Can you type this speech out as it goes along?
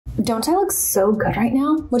Don't I look so good right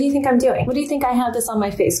now? What do you think I'm doing? What do you think I have this on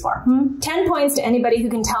my face for? 10 points to anybody who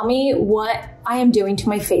can tell me what I am doing to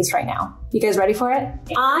my face right now. You guys ready for it?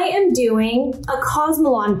 I am doing a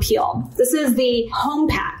Cosmelan peel. This is the home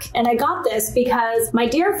pack. And I got this because my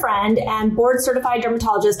dear friend and board certified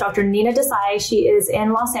dermatologist, Dr. Nina Desai, she is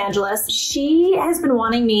in Los Angeles. She has been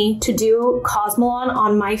wanting me to do Cosmelan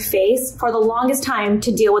on my face for the longest time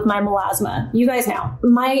to deal with my melasma. You guys know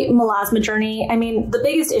my melasma journey. I mean, the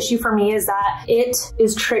biggest issue for me is that it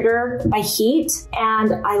is triggered by heat,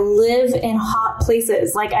 and I live in hot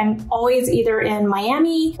places. Like, I'm always either in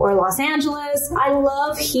Miami or Los Angeles. I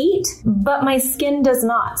love heat, but my skin does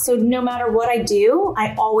not. So no matter what I do,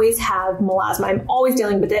 I always have melasma. I'm always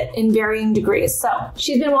dealing with it in varying degrees. So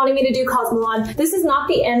she's been wanting me to do Cosmelan. This is not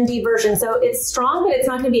the MD version, so it's strong, but it's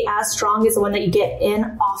not going to be as strong as the one that you get in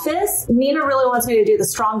office. Nina really wants me to do the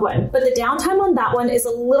strong one, but the downtime on that one is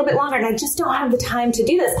a little bit longer, and I just don't have the time to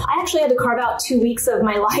do this. I actually had to carve out 2 weeks of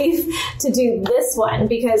my life to do this one,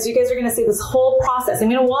 because you guys are going to see this whole process. I'm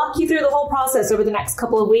going to walk you through the whole process over the next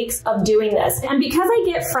couple of weeks of doing this. And because I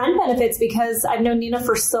get friend benefits, because I've known Nina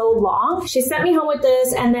for so long, she sent me home with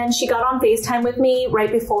this, and then she got on FaceTime with me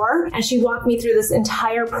right before, and she walked me through this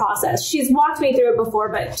entire process. She's walked me through it before,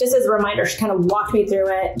 but just as a reminder, she kind of walked me through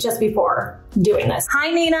it just before doing this.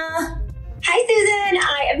 Hi, Nina. Hi, Susan.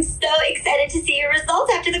 I am so excited to see your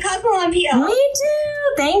results after the Cosmelan peel. Me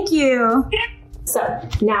too. Thank you. So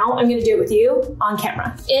now I'm going to do it with you on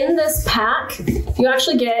camera. In this pack, you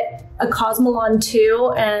actually get a Cosmelan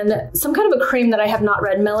 2 and some kind of a cream that I have not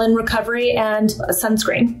read, Melon Recovery, and a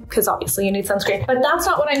sunscreen, because obviously you need sunscreen. But that's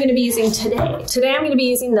not what I'm going to be using today. Today I'm going to be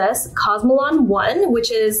using this Cosmelan 1, which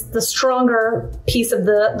is the stronger piece of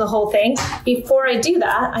the whole thing. Before I do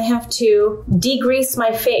that, I have to degrease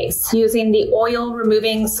my face using the oil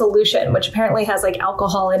removing solution, which apparently has like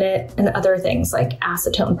alcohol in it and other things like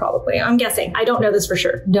acetone probably. I'm guessing. I don't know this for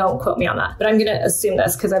sure. Don't quote me on that. But I'm going to assume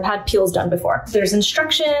this because I've had peels done before. There's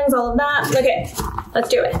instructions, all of that. Okay, let's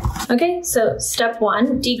do it. Okay, so step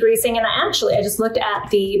 1, degreasing. And I just looked at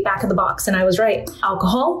the back of the box and I was right.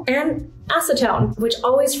 Alcohol and acetone, which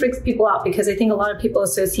always freaks people out because I think a lot of people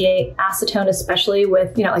associate acetone, especially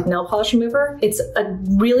with, you know, like nail polish remover. It's a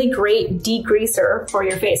really great degreaser for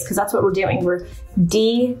your face because that's what we're doing. We're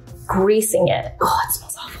degreasing it. Oh, it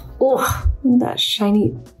smells awful. Oh, that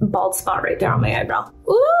shiny bald spot right there on my eyebrow.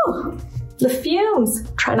 Ooh, the fumes.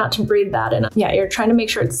 Try not to breathe that in. Yeah, you're trying to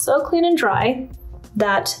make sure it's so clean and dry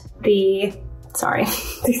that these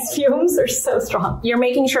fumes are so strong. You're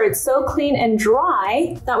making sure it's so clean and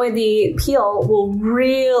dry, that way the peel will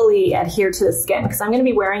really adhere to the skin, because I'm going to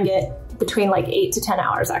be wearing it between like 8 to 10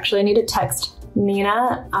 hours. Actually, I need to text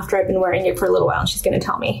Nina after I've been wearing it for a little while, and she's going to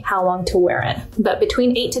tell me how long to wear it. But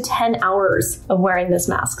between 8 to 10 hours of wearing this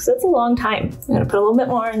mask, so it's a long time. I'm going to put a little bit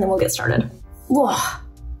more and then we'll get started. Whoa.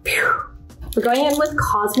 Phew. We're going in with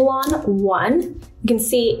Cosmelan 1. You can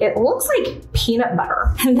see it looks like peanut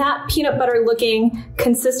butter, and that peanut butter looking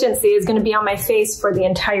consistency is going to be on my face for the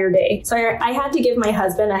entire day. So I had to give my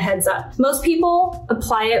husband a heads up. Most people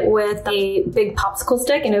apply it with a big popsicle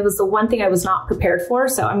stick, and it was the one thing I was not prepared for.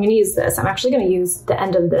 So I'm going to use this. I'm actually going to use the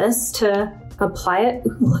end of this to apply it.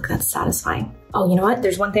 Ooh, look, that's satisfying. Oh, you know what?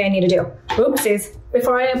 There's one thing I need to do. Oopsies.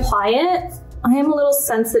 Before I apply it, I am a little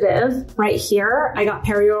sensitive right here. I got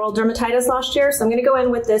perioral dermatitis last year, so I'm gonna go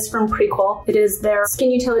in with this from Prequel. It is their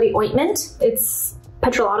Skin Utility Ointment. It's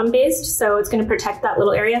petrolatum based, so it's gonna protect that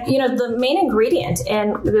little area. You know, the main ingredient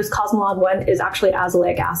in this Cosmelan 1 is actually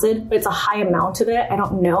azelaic acid, but it's a high amount of it. I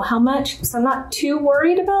don't know how much, so I'm not too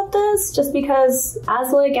worried about this, just because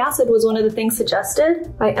azelaic acid was one of the things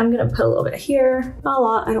suggested. I'm gonna put a little bit here, not a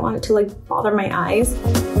lot. I don't want it to like bother my eyes.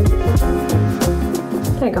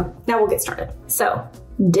 There you go. Now we'll get started. So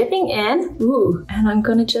dipping in, ooh, and I'm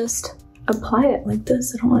gonna just apply it like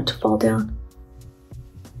this. I don't want it to fall down.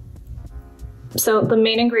 So the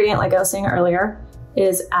main ingredient, like I was saying earlier,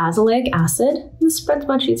 is azelaic acid. This spreads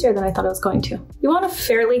much easier than I thought it was going to. You want a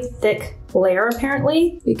fairly thick layer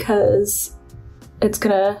apparently, because it's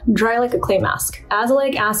gonna dry like a clay mask.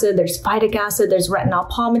 Azelaic acid, there's phytic acid, there's retinol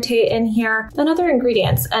palmitate in here, and other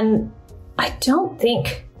ingredients. And I don't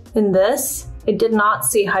think in this, I did not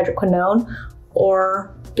see hydroquinone,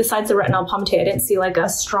 or besides the retinol palmitate, I didn't see like a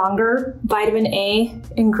stronger vitamin A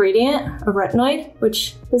ingredient, a retinoid,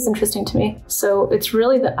 which is interesting to me. So it's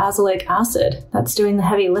really the azelaic acid that's doing the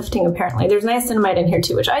heavy lifting apparently. There's niacinamide in here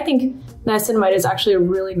too, which I think niacinamide is actually a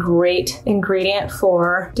really great ingredient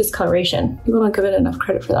for discoloration. People don't give it enough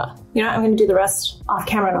credit for that. You know, I'm gonna do the rest off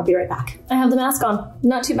camera and I'll be right back. I have the mask on,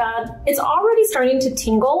 not too bad. It's already starting to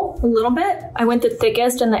tingle a little bit. I went the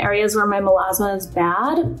thickest in the areas where my melasma is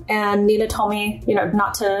bad. And Nina told me, you know,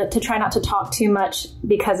 not to try not to talk too much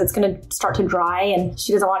because it's gonna start to dry and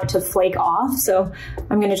she doesn't want it to flake off. So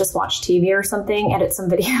I'm gonna just watch TV or something, edit some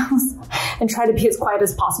videos and try to be as quiet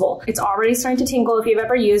as possible. It's already starting to tingle. If you've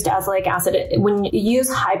ever used azelaic acid, when you use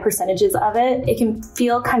high percentages of it, it can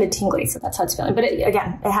feel kind of tingly. So that's how it's feeling. But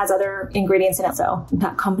again, it has other ingredients in it. So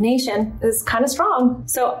that combination is kind of strong.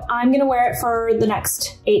 So I'm gonna wear it for the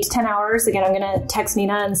next 8 to 10 hours. Again, I'm gonna text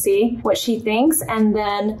Nina and see what she thinks. And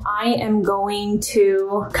then I am going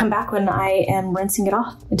to come back when I am rinsing it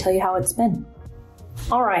off and tell you how it's been.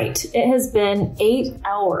 All right, it has been 8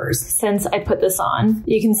 hours since I put this on.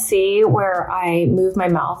 You can see where I move my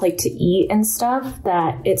mouth like to eat and stuff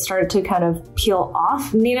that it started to kind of peel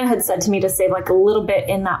off. Nina had said to me to save like a little bit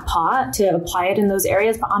in that pot to apply it in those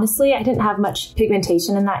areas, but honestly, I didn't have much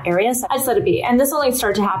pigmentation in that area, so I just let it be. And this only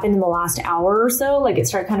started to happen in the last hour or so, like it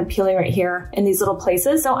started kind of peeling right here in these little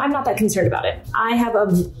places, so I'm not that concerned about it. I have a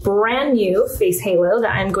brand new face halo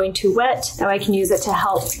that I'm going to wet, now I can use it to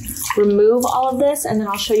help remove all of this, and then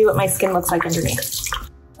I'll show you what my skin looks like underneath.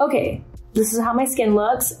 Okay, this is how my skin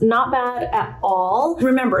looks. Not bad at all.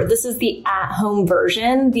 Remember, this is the at-home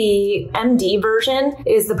version. The MD version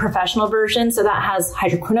is the professional version, so that has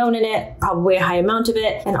hydroquinone in it, probably a high amount of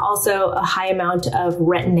it, and also a high amount of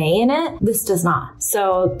retin-A in it. This does not.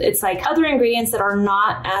 So it's like other ingredients that are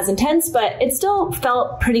not as intense, but it still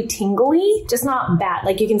felt pretty tingly, just not bad.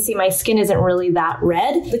 Like you can see my skin isn't really that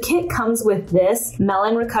red. The kit comes with this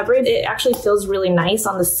melon recovery. It actually feels really nice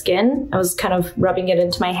on the skin. I was kind of rubbing it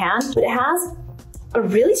into my hand, but it has a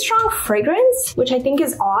really strong fragrance, which I think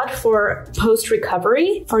is odd for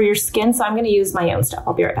post-recovery for your skin. So I'm gonna use my own stuff.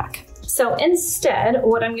 I'll be right back. So instead,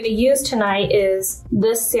 what I'm gonna use tonight is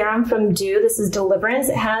this serum from Dew. This is Deliverance.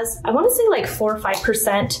 It has, I wanna say like 4 or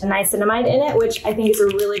 5% niacinamide in it, which I think is a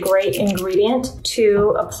really great ingredient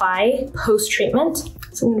to apply post-treatment.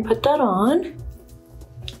 So I'm gonna put that on.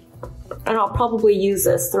 And I'll probably use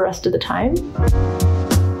this the rest of the time.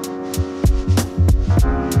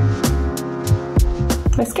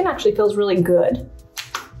 My skin actually feels really good.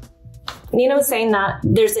 Nina was saying that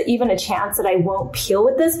there's even a chance that I won't peel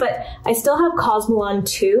with this, but I still have Cosmelan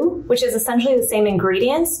 2, which is essentially the same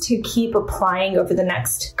ingredients to keep applying over the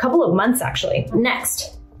next couple of months actually.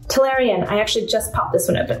 Next, Tolarian. I actually just popped this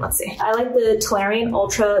one open. Let's see. I like the Tolarian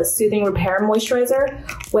Ultra Soothing Repair Moisturizer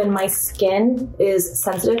when my skin is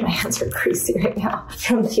sensitive. My hands are greasy right now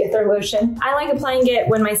from the other lotion. I like applying it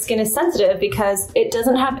when my skin is sensitive because it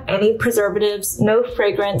doesn't have any preservatives, no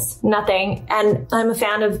fragrance, nothing. And I'm a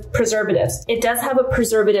fan of preservatives. It does have a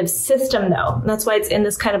preservative system though. That's why it's in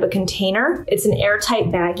this kind of a container. It's an airtight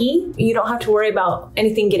baggie. You don't have to worry about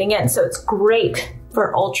anything getting in. So it's great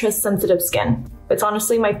for ultra sensitive skin. It's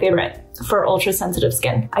honestly my favorite for ultra sensitive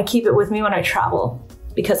skin. I keep it with me when I travel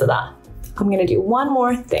because of that. I'm gonna do one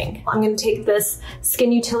more thing. I'm gonna take this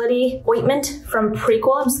Skin Utility ointment from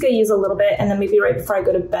Prequel. I'm just gonna use a little bit and then maybe right before I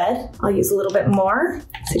go to bed, I'll use a little bit more.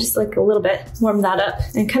 So just like a little bit, warm that up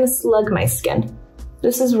and kind of slug my skin.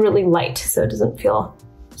 This is really light, so it doesn't feel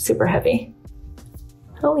super heavy.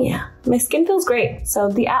 Oh yeah, my skin feels great. So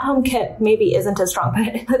the at-home kit maybe isn't as strong,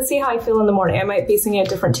 but let's see how I feel in the morning. I might be singing a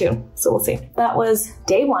different tune, so we'll see. That was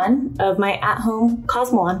day 1 of my at-home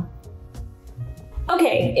Cosmelan.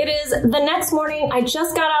 Okay, it is the next morning. I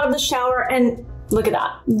just got out of the shower and look at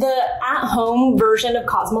that. The at-home version of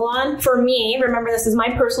Cosmelan, for me, remember this is my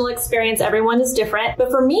personal experience, everyone is different,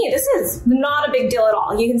 but for me, this is not a big deal at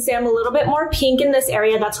all. You can see I'm a little bit more pink in this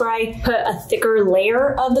area. That's where I put a thicker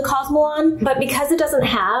layer of the Cosmelan, but because it doesn't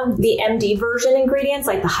have the MD version ingredients,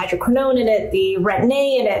 like the hydroquinone in it, the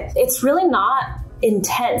retin-A in it, it's really not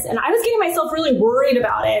intense. And I was getting myself really worried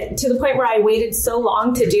about it to the point where I waited so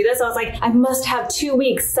long to do this. I was like, I must have 2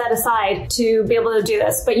 weeks set aside to be able to do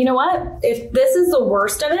this. But you know what? If this is the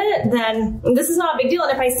worst of it, then this is not a big deal.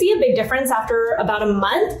 And if I see a big difference after about a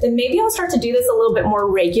month, then maybe I'll start to do this a little bit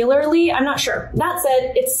more regularly. I'm not sure. That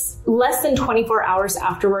said, it's less than 24 hours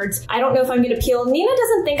afterwards. I don't know if I'm gonna peel. Nina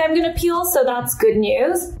doesn't think I'm gonna peel, so that's good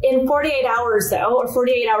news. In 48 hours though, or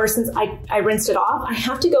 48 hours since I rinsed it off, I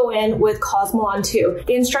have to go in with Cosmelan 2.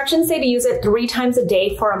 The instructions say to use it 3 times a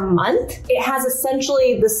day for a month. It has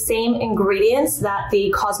essentially the same ingredients that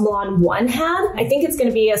the Cosmelan 1 had. I think it's going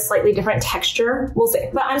to be a slightly different texture. We'll see.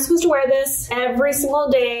 But I'm supposed to wear this every single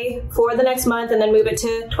day for the next month and then move it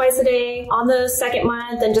to twice a day on the second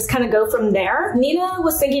month and just kind of go from there. Nina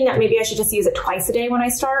was thinking that maybe I should just use it twice a day when I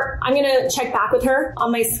start. I'm going to check back with her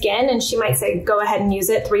on my skin and she might say, go ahead and use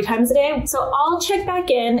it 3 times a day. So I'll check back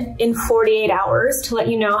in 48 hours to let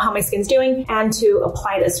you know how my skin's doing and to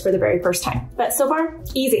apply this for the very first time. But so far,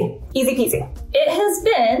 easy peasy. It has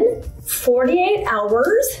been 48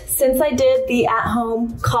 hours since I did the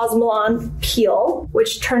at-home Cosmelan peel,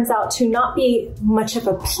 which turns out to not be much of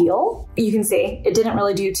a peel. You can see it didn't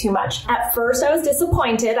really do too much. At first I was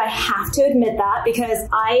disappointed, I have to admit that, because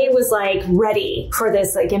I was like ready for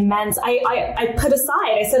this like immense, I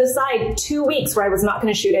set aside 2 weeks where I was not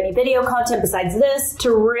going to shoot any video content besides this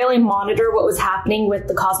to really monitor what was happening with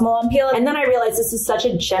the Cosmelan peel. And then I realized this is such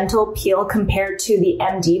a gentle peel compared to the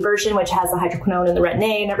MD version, which has the hydroquinone and the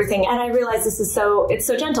retin-A and everything. And I realized it's so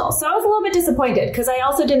gentle. So I was a little bit disappointed because I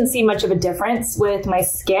also didn't see much of a difference with my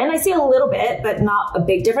skin. I see a little bit, but not a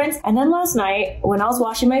big difference. And then last night when I was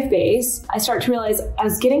washing my face, I started to realize I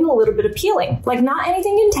was getting a little bit of peeling. Like not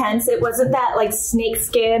anything intense. It wasn't that like snake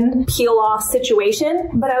skin peel off situation,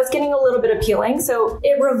 but I was getting a little bit of peeling. So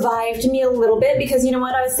it revived me a little bit because you know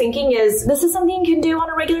what I was thinking is this is something you can do on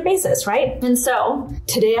a regular basis, right? And so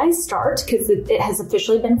today I start, because it has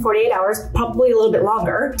officially been 48 hours, probably a little bit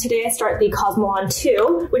longer. Today I start the Cosmelan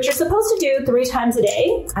 2, which you're supposed to do 3 times a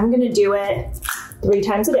day. I'm going to do it 3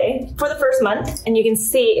 times a day for the first month. And you can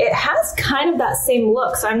see it has kind of that same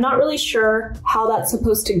look. So I'm not really sure how that's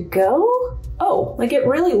supposed to go. Oh, like it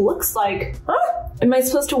really looks like, huh? Am I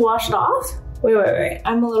supposed to wash it off? Wait.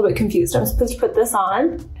 I'm a little bit confused. I'm supposed to put this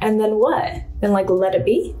on and then what? And like let it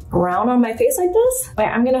be brown on my face like this? Wait,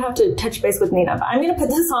 I'm gonna have to touch base with Nina, but I'm gonna put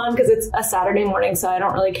this on because it's a Saturday morning, so I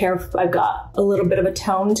don't really care if I've got a little bit of a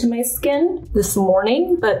tone to my skin this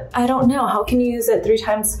morning, but I don't know. How can you use it 3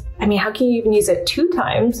 times? I mean, how can you even use it 2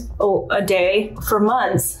 times a day for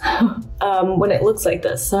months when it looks like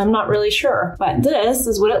this? So I'm not really sure, but this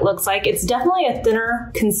is what it looks like. It's definitely a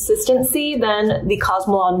thinner consistency than the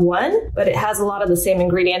Cosmelan 1, but it has a lot of the same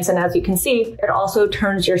ingredients. And as you can see, it also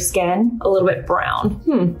turns your skin a little bit brown.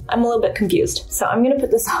 I'm a little bit confused. So I'm gonna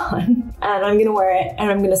put this on and I'm gonna wear it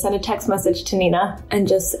and I'm gonna send a text message to Nina and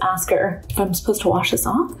just ask her if I'm supposed to wash this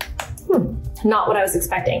off. Not what I was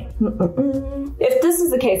expecting. If this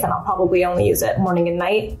is the case, then I'll probably only use it morning and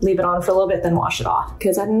night, leave it on for a little bit, then wash it off.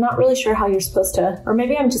 Because I'm not really sure how you're supposed to, or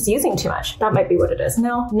maybe I'm just using too much. That might be what it is.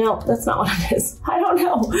 No, that's not what it is. I don't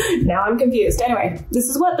know. Now I'm confused. Anyway, this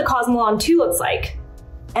is what the Cosmelan 2 looks like.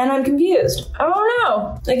 And I'm confused. I don't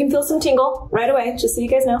know. I can feel some tingle right away, just so you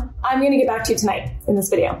guys know. I'm gonna get back to you tonight in this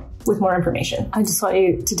video with more information. I just want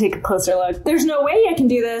you to take a closer look. There's no way I can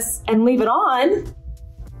do this and leave it on.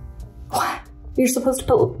 What? You're supposed to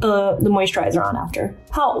put the moisturizer on after.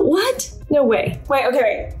 How? What? No way. Wait.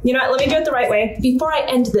 You know what? Let me do it the right way. Before I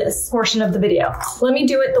end this portion of the video, let me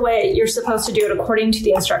do it the way you're supposed to do it according to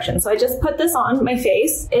the instructions. So I just put this on my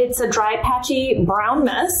face. It's a dry, patchy, brown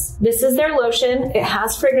mess. This is their lotion. It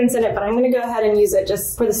has fragrance in it, but I'm gonna go ahead and use it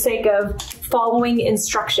just for the sake of following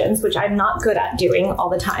instructions, which I'm not good at doing all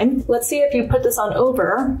the time. Let's see if you put this on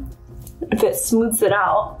over, if it smooths it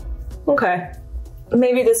out. Okay.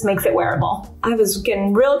 Maybe this makes it wearable. I was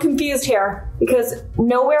getting real confused here because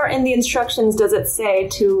nowhere in the instructions does it say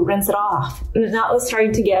to rinse it off. And that was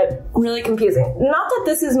starting to get really confusing. Not that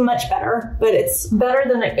this is much better, but it's better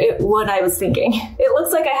than what I was thinking. It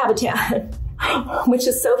looks like I have a tan, which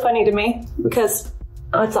is so funny to me because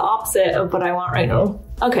it's the opposite of what I want right now.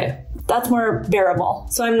 Okay, that's more bearable,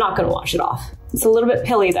 so I'm not gonna wash it off. It's a little bit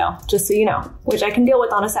pilly though, just so you know, which I can deal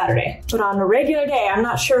with on a Saturday. But on a regular day, I'm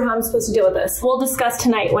not sure how I'm supposed to deal with this. We'll discuss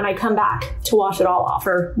tonight when I come back to wash it all off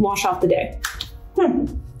or wash off the day.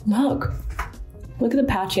 Look at the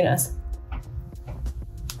patchiness.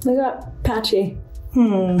 Look at that patchy.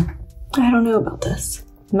 I don't know about this.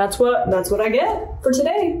 And that's what I get for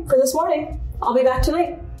today, for this morning. I'll be back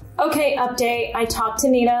tonight. Okay, update. I talked to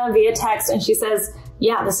Nina via text and she says,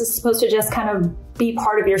 yeah, this is supposed to just kind of be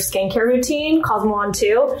part of your skincare routine, Cosmelan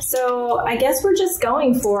 2. So I guess we're just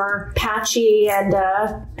going for patchy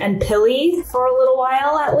and pilly for a little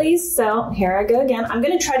while at least. So here I go again. I'm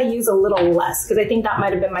gonna try to use a little less because I think that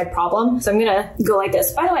might have been my problem. So I'm gonna go like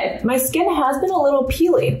this. By the way, my skin has been a little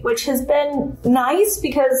peely, which has been nice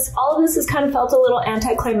because all of this has kind of felt a little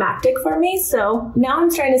anticlimactic for me. So now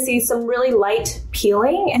I'm starting to see some really light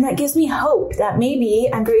peeling and that gives me hope that maybe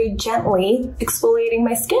I'm very gently exfoliating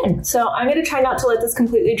my skin. So I'm gonna try not to let this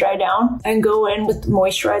completely dry down and go in with the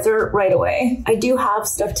moisturizer right away. I do have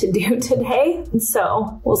stuff to do today,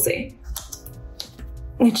 so we'll see.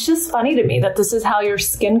 It's just funny to me that this is how your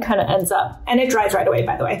skin kind of ends up. And it dries right away,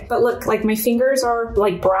 by the way. But look, like my fingers are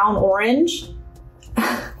like brown orange.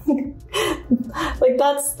 Like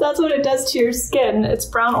that's what it does to your skin. It's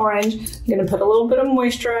brown orange. I'm gonna put a little bit of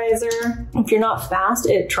moisturizer. If you're not fast,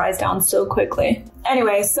 it dries down so quickly.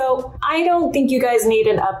 Anyway, so I don't think you guys need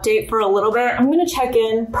an update for a little bit. I'm gonna check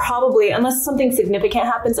in probably, unless something significant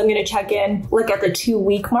happens, I'm gonna check in, look at the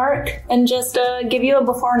 2-week mark and just give you a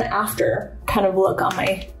before and after kind of look on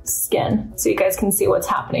my skin so you guys can see what's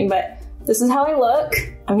happening. But this is how I look.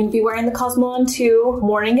 I'm gonna be wearing the Cosmelan 2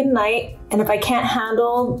 morning and night. And if I can't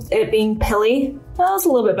handle it being pilly, well, it's a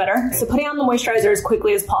little bit better. So putting on the moisturizer as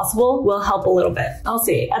quickly as possible will help a little bit. I'll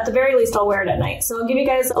see. At the very least, I'll wear it at night. So I'll give you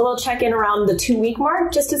guys a little check-in around the 2-week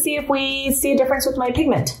mark just to see if we see a difference with my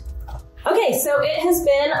pigment. Okay, so it has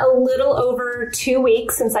been a little over 2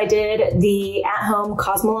 weeks since I did the at-home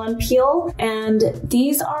Cosmelan peel, and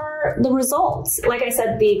these are the results. Like I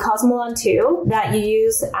said, the Cosmelan 2 that you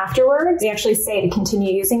use afterwards, they actually say to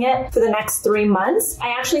continue using it for the next 3 months. I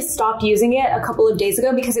actually stopped using it a couple of days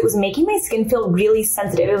ago because it was making my skin feel really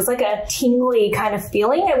sensitive. It was like a tingly kind of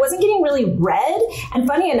feeling. I wasn't getting really red, and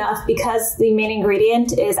funny enough, because the main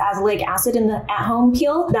ingredient is azelaic acid in the at-home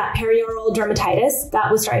peel, that perioral dermatitis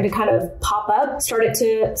that was starting to kind of pop up started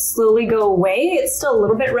to slowly go away. It's still a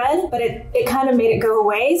little bit red, but it kind of made it go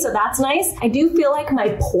away, so that's nice. I do feel like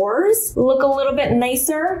my pores look a little bit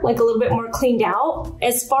nicer, like a little bit more cleaned out.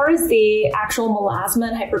 As far as the actual melasma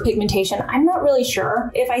and hyperpigmentation, I'm not really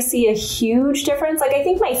sure if I see a huge difference. Like I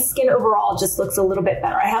think my skin overall just looks a little bit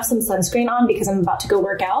better. I have some sunscreen on because I'm about to go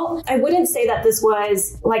work out. I wouldn't say that this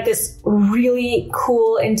was like this really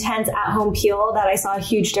cool, intense at-home peel that I saw a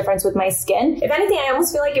huge difference with my skin. If anything, I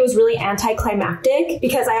almost feel like it was really anticlimactic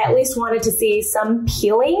because I at least wanted to see some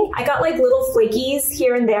peeling. I got like little flakies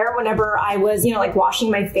here and there whenever I was, you know, like washing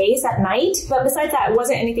my face at night. But besides that, it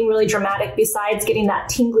wasn't anything really dramatic besides getting that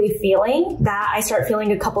tingly feeling that I started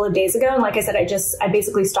feeling a couple of days ago. And like I said, I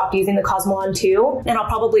basically stopped using the Cosmelan 2, and I'll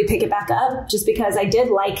probably pick it back up just because I did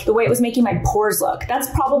like the way it was making my pores look. That's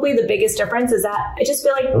probably the biggest difference, is that I just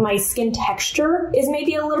feel like my skin texture is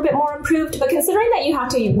maybe a little bit more improved. But considering that you have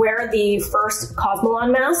to wear the first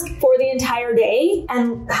Cosmelan mask for the entire day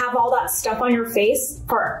and have all that stuff on your face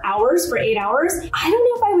for hours, for 8 hours, I don't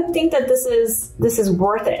know if I would think that this is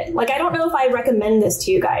worth it. Like, I don't know if I recommend this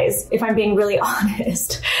to you guys, if I'm being really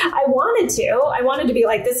honest. I wanted to be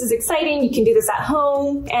like, this is exciting, you can do this at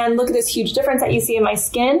home, and look at this huge difference that you see in my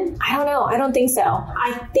skin. I don't know, I don't think so.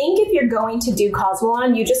 I think if you're going to do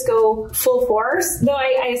Cosmelan, you just go full force. Though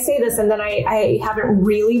I say this and then I haven't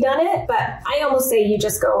really done it, but I almost say you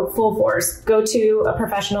just go full force. Go to a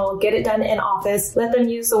professional, get it done in office, let them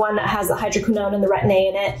use the one that has the hydroquinone and the retin-A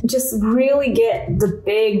in it. Just really get the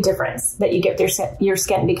big difference that you get with your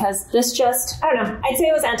skin, because this just, I don't know, I'd say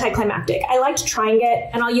it was anticlimactic. I liked trying it,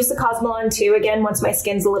 and I'll use the Cosmelan 2 again once my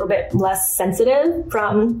skin's a little bit less sensitive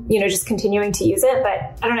from, you know, just continuing to use it,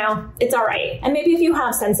 but I don't know, it's all right. And maybe if you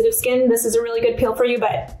have sensitive skin, this is a really good peel for you,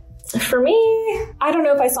 but for me, I don't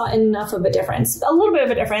know if I saw enough of a difference. A little bit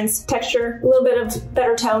of a difference, texture, a little bit of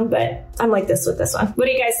better tone, but I'm like this with this one. What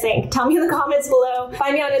do you guys think? Tell me in the comments below.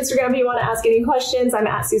 Find me on Instagram if you want to ask any questions. I'm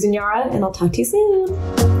at Susan Yara, and I'll talk to you soon.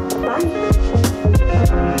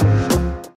 Bye.